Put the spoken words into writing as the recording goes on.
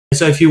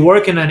So if you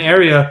work in an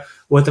area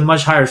with a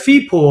much higher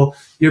fee pool,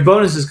 your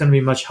bonus is going to be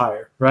much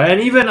higher, right?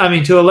 And even, I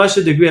mean, to a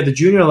lesser degree at the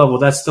junior level,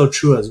 that's still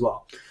true as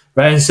well,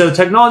 right? And so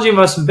technology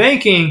investment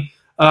banking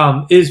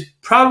is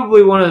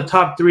probably one of the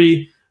top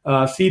three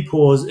fee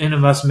pools in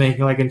investment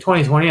banking. Like in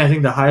 2020, I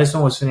think the highest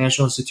one was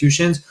financial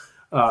institutions,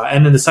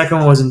 and then the second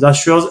one was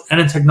industrials, and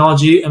then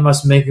technology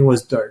investment banking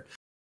was third.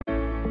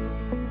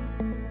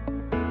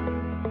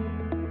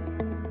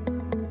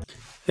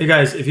 Hey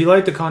guys, if you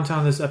like the content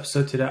on this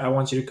episode today, I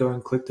want you to go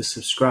and click the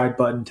subscribe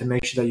button to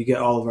make sure that you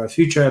get all of our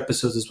future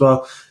episodes as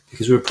well,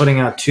 because we're putting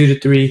out 2 to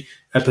 3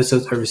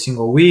 episodes every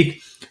single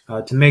week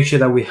to make sure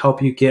that we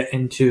help you get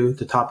into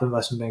the top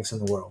investment banks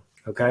in the world,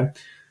 okay?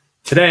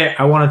 Today,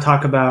 I want to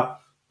talk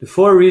about the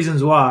 4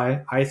 reasons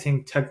why I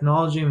think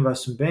technology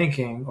investment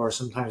banking, or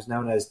sometimes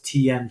known as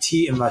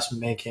TMT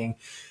investment banking,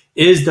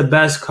 is the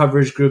best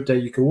coverage group that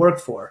you could work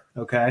for,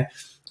 okay?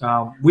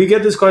 We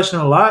get this question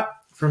a lot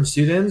from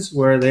students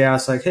where they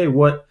ask like, hey,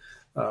 what,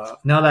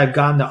 now that I've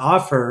gotten the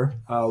offer,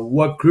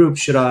 what group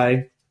should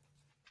I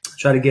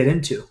try to get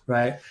into,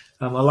 right?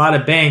 A lot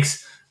of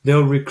banks,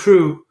 they'll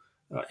recruit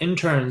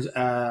interns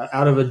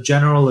out of a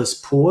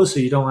generalist pool. So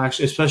you don't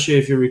actually, especially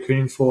if you're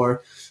recruiting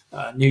for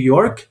New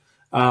York.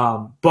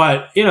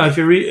 But you know, if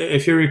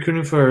you're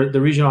recruiting for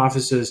the regional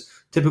offices,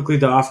 typically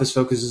the office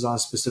focuses on a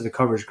specific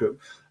coverage group.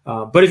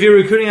 But if you're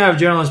recruiting out of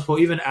generalist pool,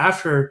 even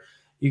after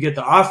you get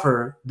the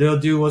offer, they'll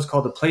do what's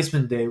called a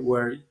placement day,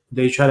 where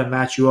they try to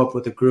match you up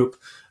with a group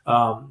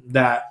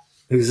that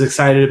is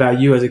excited about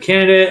you as a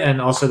candidate,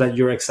 and also that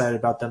you're excited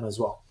about them as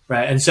well,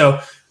 right? And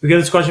so we get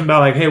this question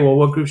about like, hey, well,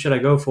 what group should I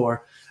go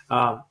for?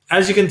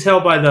 As you can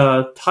tell by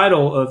the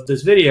title of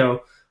this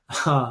video,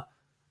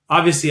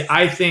 obviously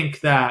I think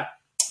that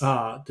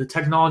the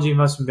technology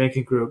investment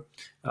banking group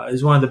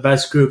is one of the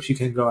best groups you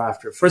can go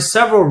after for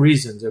several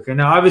reasons, okay?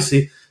 Now,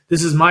 obviously,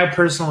 this is my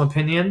personal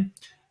opinion,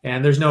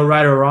 and there's no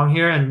right or wrong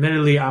here.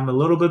 Admittedly, I'm a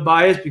little bit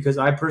biased because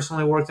I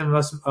personally worked in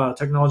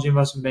technology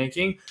investment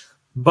banking.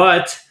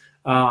 But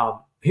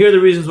here are the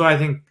reasons why I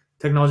think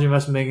technology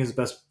investment banking is the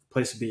best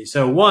place to be.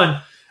 So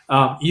one,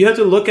 you have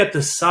to look at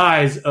the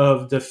size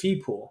of the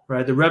fee pool,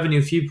 right? The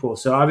revenue fee pool.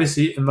 So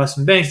obviously,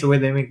 investment banks, the way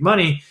they make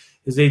money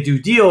is they do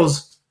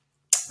deals,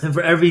 and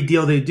for every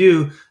deal they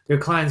do, their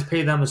clients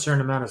pay them a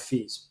certain amount of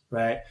fees,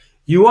 right?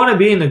 You want to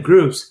be in the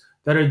groups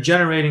that are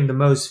generating the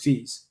most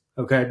fees,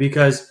 okay?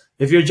 Because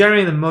if you're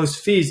generating the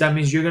most fees, that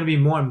means you're going to be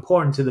more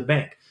important to the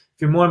bank.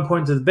 If you're more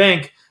important to the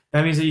bank,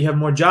 that means that you have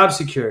more job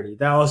security.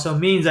 That also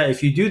means that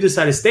if you do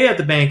decide to stay at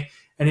the bank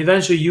and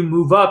eventually you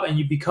move up and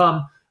you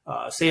become,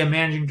 say, a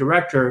managing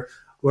director,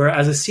 where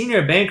as a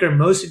senior banker,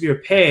 most of your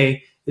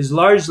pay is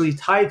largely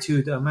tied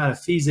to the amount of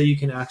fees that you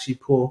can actually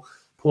pull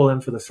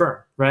in for the firm,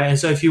 right? And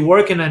so if you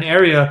work in an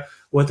area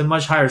with a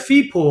much higher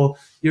fee pool,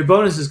 your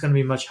bonus is going to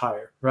be much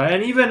higher, right?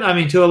 And even, I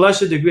mean, to a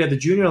lesser degree at the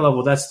junior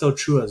level, that's still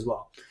true as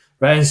well.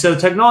 Right. And so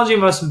technology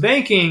investment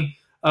banking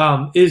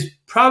is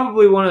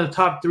probably one of the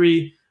top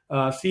 3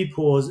 fee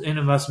pools in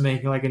investment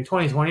banking. Like in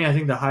 2020, I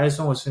think the highest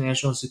one was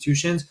financial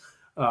institutions.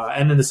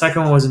 And then the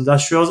second one was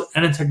industrials.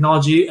 And then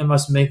technology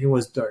investment banking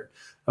was third.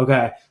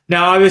 Okay.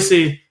 Now,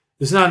 obviously,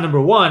 it's not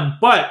number 1,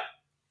 but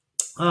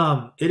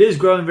it is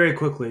growing very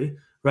quickly.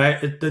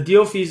 Right. The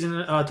deal fees in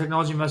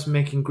technology investment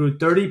banking grew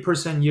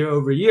 30% year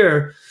over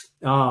year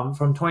from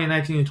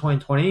 2019 to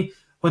 2020.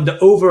 When the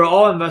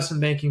overall investment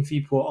banking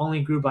fee pool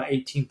only grew by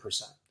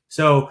 18%.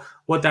 So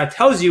what that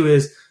tells you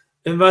is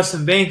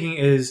investment banking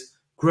is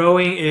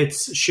growing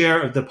its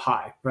share of the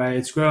pie, right?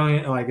 It's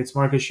growing like its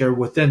market share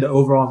within the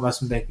overall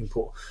investment banking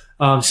pool.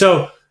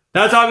 So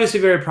that's obviously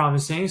very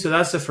promising. So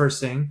that's the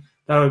first thing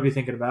that I would be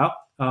thinking about.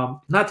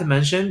 Not to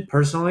mention,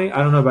 personally,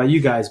 I don't know about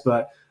you guys,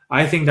 but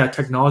I think that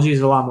technology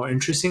is a lot more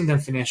interesting than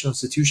financial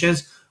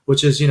institutions,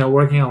 which is, you know,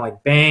 working on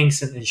like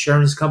banks and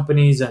insurance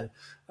companies and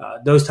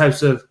those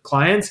types of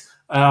clients.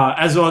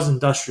 As well as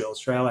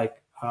industrials, right? Like,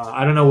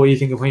 I don't know what you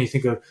think of when you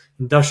think of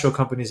industrial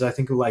companies. I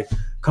think of like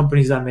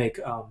companies that make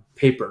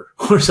paper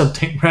or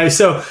something, right?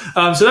 So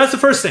that's the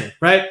first thing,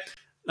 right?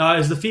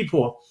 Is the fee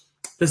pool.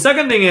 The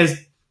second thing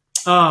is,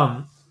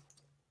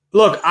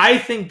 look, I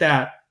think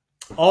that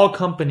all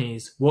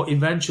companies will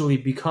eventually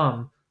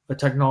become a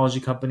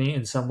technology company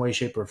in some way,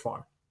 shape, or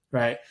form,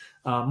 right?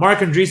 Mark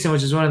Andreessen,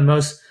 which is one of the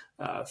most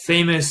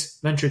famous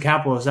venture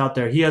capitalists out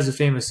there, he has a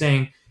famous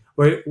saying,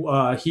 where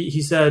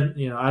he said,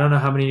 you know, I don't know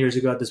how many years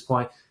ago at this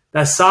point,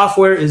 that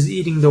software is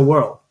eating the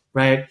world,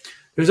 right?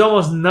 There's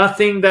almost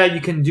nothing that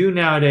you can do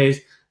nowadays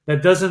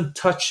that doesn't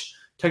touch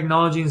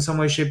technology in some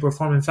way, shape, or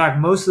form. In fact,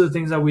 most of the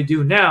things that we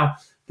do now,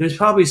 there's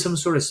probably some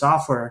sort of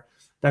software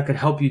that could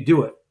help you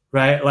do it,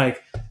 right?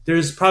 Like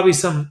there's probably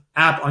some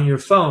app on your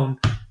phone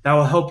that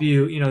will help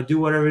you, you know, do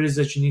whatever it is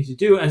that you need to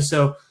do. And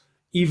so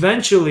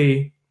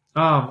eventually,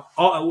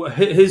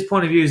 his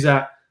point of view is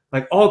that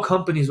like all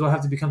companies will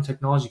have to become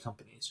technology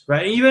companies,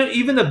 right?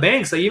 Even the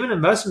banks, like even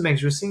investment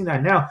banks, we're seeing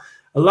that now.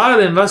 A lot of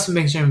the investment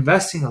banks are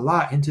investing a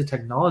lot into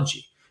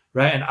technology,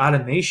 right? And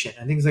automation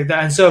and things like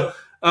that. And so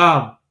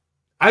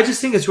I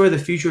just think it's where the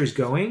future is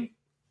going.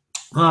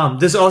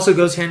 This also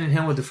goes hand in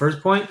hand with the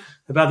first point.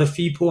 about the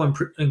fee pool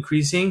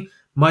increasing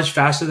much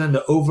faster than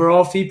the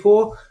overall fee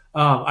pool,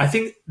 I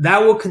think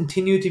that will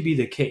continue to be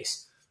the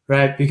case,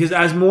 right? Because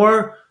as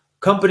more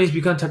companies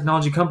become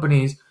technology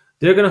companies,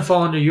 they're going to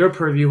fall under your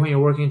purview when you're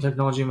working in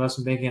technology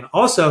investment banking. And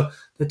also,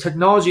 the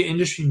technology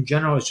industry in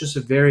general is just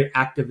a very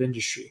active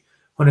industry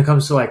when it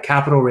comes to like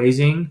capital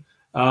raising,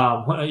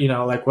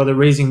 like whether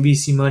raising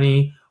VC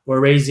money or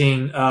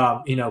raising,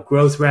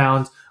 growth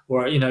rounds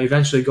or,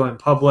 eventually going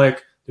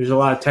public. There's a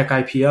lot of tech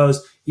IPOs.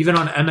 Even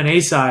on the M&A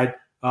side,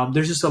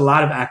 there's just a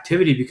lot of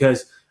activity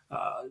because,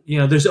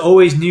 there's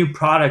always new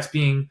products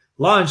being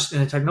launched in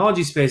the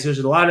technology space. There's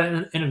a lot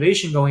of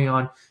innovation going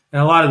on,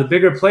 and a lot of the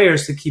bigger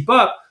players, to keep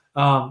up,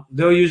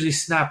 they'll usually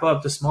snap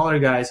up the smaller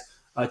guys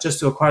just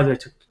to acquire their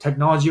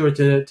technology or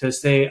to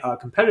stay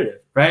competitive,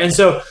 right? And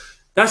so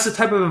that's the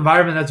type of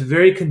environment that's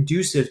very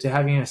conducive to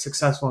having a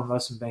successful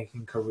investment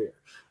banking career.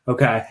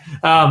 Okay,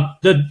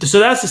 so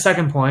that's the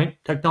second point.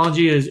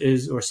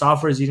 Technology or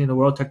software is eating the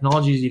world.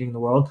 Technology is eating the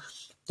world.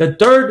 The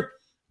third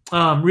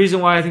reason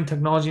why I think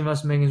technology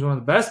investment banking is one of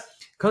the best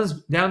comes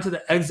down to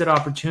the exit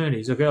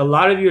opportunities. Okay, a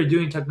lot of you are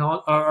doing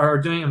are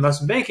doing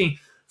investment banking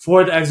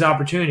for the exit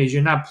opportunities.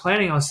 You're not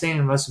planning on staying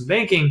in investment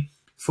banking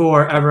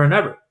forever and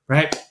ever,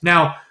 right?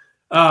 Now,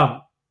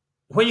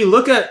 when you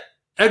look at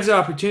exit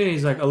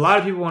opportunities, like a lot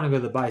of people want to go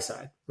to the buy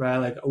side, right?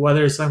 Like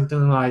whether it's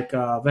something like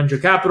venture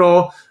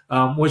capital,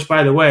 which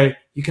by the way,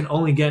 you can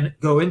only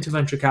go into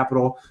venture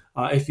capital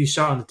if you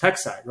start on the tech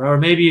side, right? Or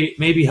maybe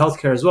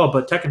healthcare as well,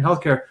 but tech and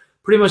healthcare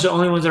pretty much the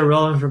only ones that are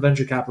relevant for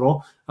venture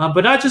capital.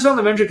 But not just on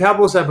the venture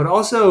capital side, but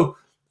also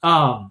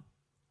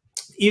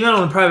even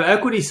on the private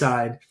equity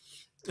side,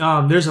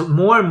 there's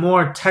more and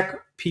more tech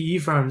PE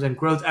firms and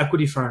growth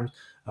equity firms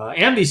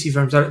and VC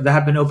firms that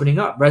have been opening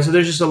up, right? So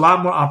there's just a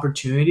lot more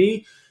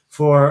opportunity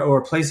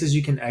or places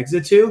you can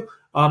exit to.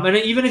 And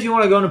even if you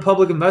want to go into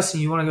public investing,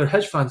 you want to go to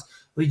hedge funds,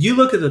 like you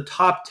look at the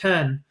top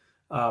 10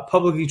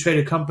 publicly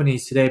traded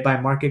companies today by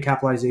market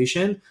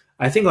capitalization,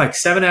 I think like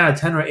 7 out of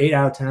 10 or 8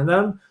 out of 10 of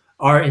them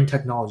are in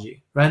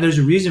technology, right? And there's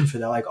a reason for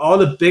that. Like all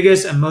the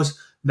biggest and most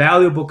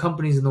valuable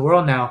companies in the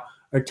world now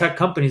are tech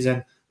companies,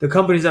 and the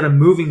companies that are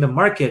moving the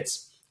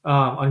markets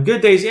on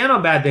good days and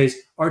on bad days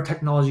are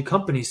technology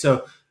companies.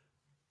 So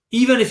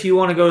even if you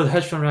want to go to the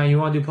hedge fund round, you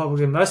want to do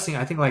public investing,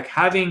 I think like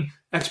having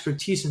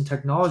expertise in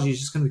technology is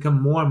just going to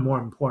become more and more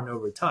important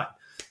over time,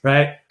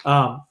 right?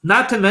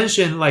 Not to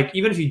mention, like,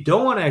 even if you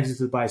don't want to exit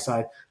to the buy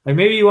side, like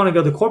maybe you want to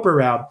go the corporate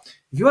route.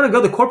 If you want to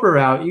go the corporate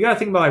route, you got to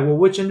think about like, well,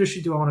 which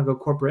industry do I want to go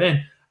corporate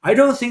in? I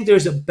don't think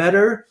there's a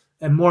better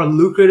and more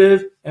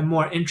lucrative and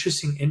more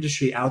interesting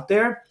industry out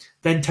there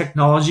than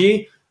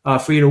technology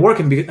for you to work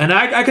in. And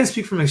I can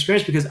speak from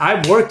experience because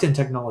I've worked in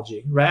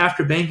technology, right?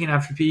 After banking,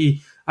 after PE,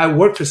 I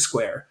worked for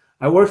Square.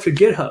 I worked for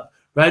GitHub,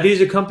 right?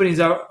 These are companies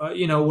that,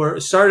 were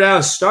started out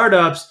as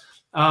startups.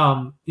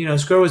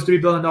 Square was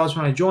 $3 billion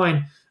when I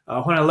joined.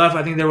 When I left,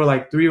 I think they were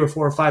like $3 or $4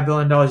 or $5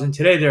 billion. And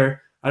today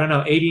they're, I don't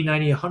know, 80,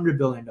 90, $100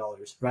 billion,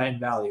 right, in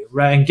value,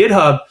 right? And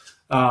GitHub,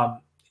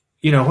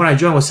 when I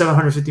joined was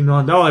 $750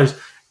 million.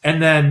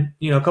 And then,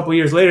 a couple of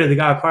years later, they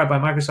got acquired by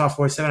Microsoft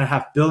for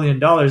 $7.5 billion.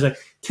 Like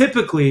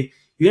typically,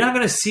 you're not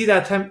going to see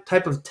that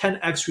type of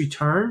 10x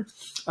return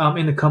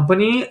in the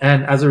company.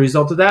 And as a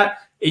result of that,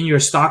 in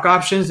your stock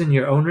options and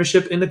your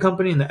ownership in the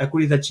company and the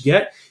equity that you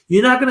get,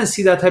 you're not going to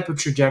see that type of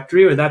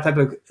trajectory or that type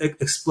of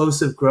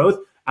explosive growth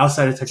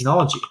outside of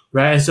technology,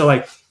 right? And so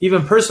like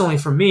even personally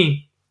for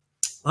me,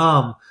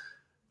 I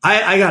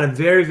got a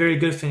very, very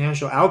good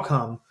financial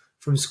outcome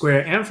from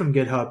Square and from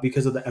GitHub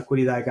because of the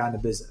equity that I got in the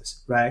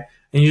business, right?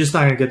 And you're just not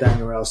going to get that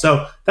anywhere else.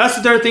 So that's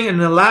the third thing. And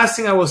the last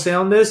thing I will say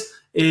on this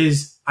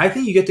is I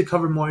think you get to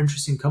cover more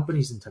interesting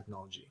companies in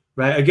technology,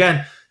 right?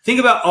 Again, think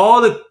about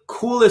all the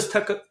coolest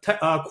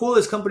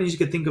coolest companies you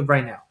could think of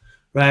right now,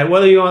 right?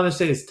 Whether you want to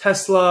say it's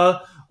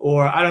Tesla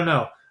or I don't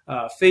know,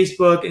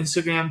 Facebook,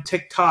 Instagram,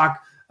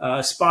 TikTok,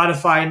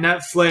 Spotify,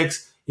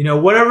 Netflix,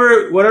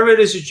 whatever it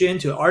is that you're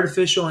into,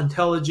 artificial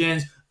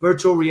intelligence,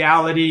 virtual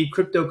reality,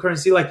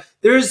 cryptocurrency. Like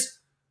there's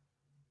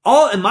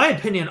in my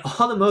opinion,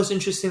 all the most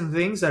interesting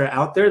things that are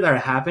out there that are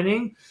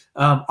happening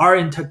are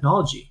in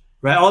technology,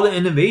 right? All the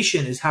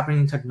innovation is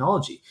happening in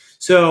technology.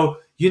 So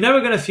you're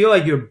never going to feel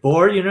like you're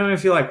bored. You're never going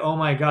to feel like, oh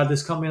my God,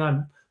 this company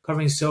I'm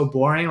covering is so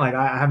boring. Like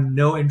I have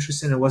no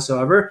interest in it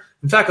whatsoever.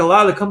 In fact, a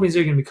lot of the companies that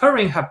you're going to be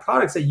covering have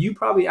products that you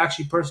probably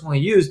actually personally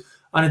use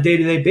on a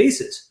day-to-day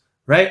basis,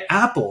 right?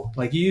 Apple,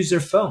 like you use their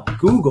phone,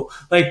 Google,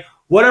 like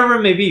whatever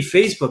it may be,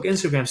 Facebook,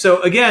 Instagram.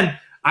 So again,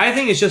 I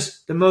think it's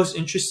just the most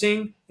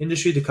interesting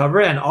industry to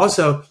cover. And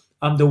also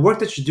the work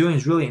that you're doing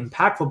is really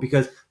impactful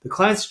because the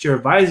clients that you're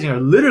advising are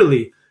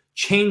literally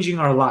changing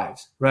our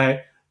lives,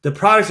 right? The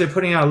products they're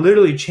putting out are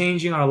literally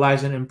changing our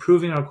lives and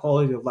improving our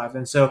quality of life.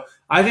 And so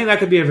I think that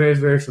could be a very,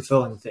 very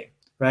fulfilling thing,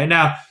 right?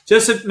 Now,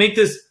 just to make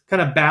this kind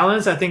of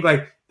balance, I think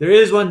like there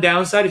is one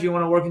downside if you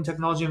want to work in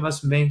technology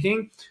investment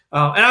banking.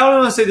 And I don't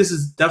want to say this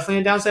is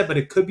definitely a downside, but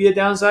it could be a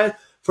downside.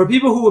 For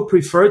people who would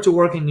prefer to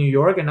work in New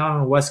York and not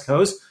on the West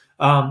Coast,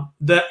 the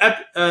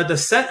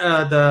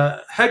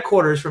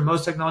headquarters for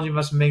most technology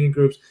investment banking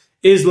groups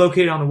is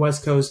located on the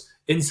West Coast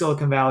in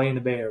Silicon Valley in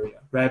the Bay Area,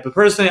 right? But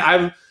personally,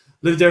 I've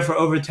lived there for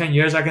over 10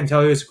 years. I can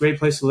tell you it's a great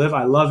place to live.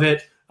 I love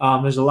it.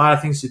 There's a lot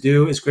of things to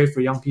do. It's great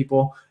for young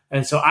people.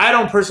 And so I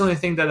don't personally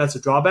think that that's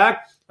a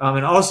drawback.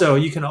 And also,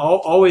 you can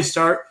always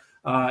start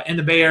in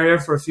the Bay Area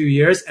for a few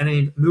years and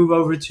then move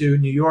over to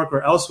New York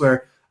or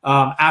elsewhere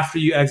after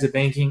you exit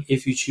banking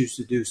if you choose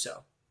to do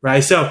so,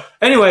 right? So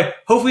anyway,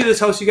 hopefully this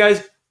helps you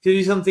guys, give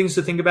you some things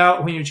to think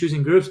about when you're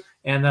choosing groups,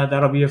 and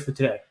that'll be it for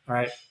today, all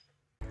right?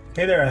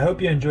 Hey there, I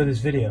hope you enjoyed this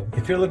video.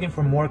 If you're looking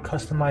for more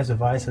customized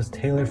advice that's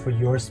tailored for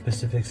your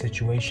specific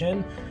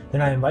situation,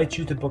 then I invite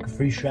you to book a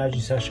free strategy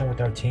session with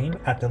our team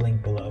at the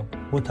link below.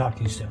 We'll talk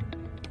to you soon.